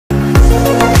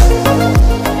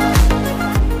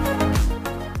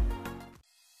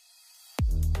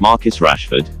Marcus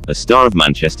Rashford, a star of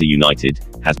Manchester United,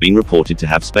 has been reported to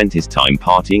have spent his time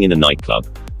partying in a nightclub,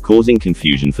 causing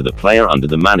confusion for the player under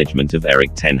the management of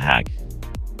Erik ten Hag.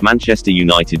 Manchester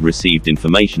United received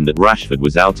information that Rashford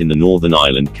was out in the Northern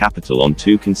Ireland capital on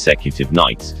 2 consecutive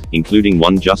nights, including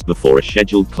one just before a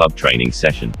scheduled club training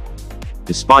session.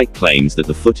 Despite claims that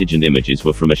the footage and images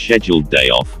were from a scheduled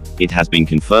day off, it has been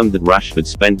confirmed that Rashford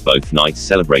spent both nights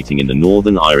celebrating in the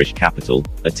Northern Irish capital,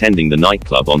 attending the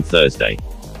nightclub on Thursday.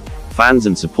 Fans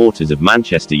and supporters of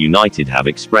Manchester United have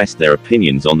expressed their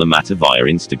opinions on the matter via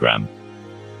Instagram.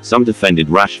 Some defended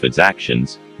Rashford's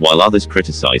actions, while others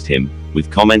criticized him, with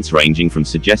comments ranging from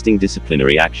suggesting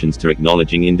disciplinary actions to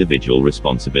acknowledging individual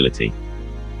responsibility.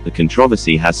 The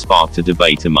controversy has sparked a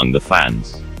debate among the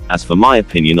fans. As for my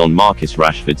opinion on Marcus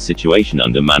Rashford's situation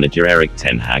under manager Erik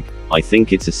ten Hag, I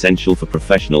think it's essential for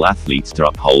professional athletes to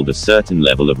uphold a certain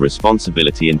level of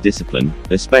responsibility and discipline,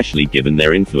 especially given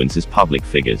their influence as public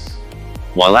figures.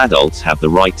 While adults have the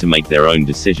right to make their own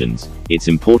decisions, it's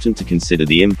important to consider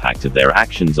the impact of their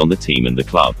actions on the team and the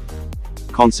club.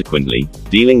 Consequently,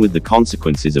 dealing with the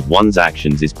consequences of one's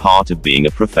actions is part of being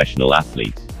a professional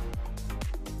athlete.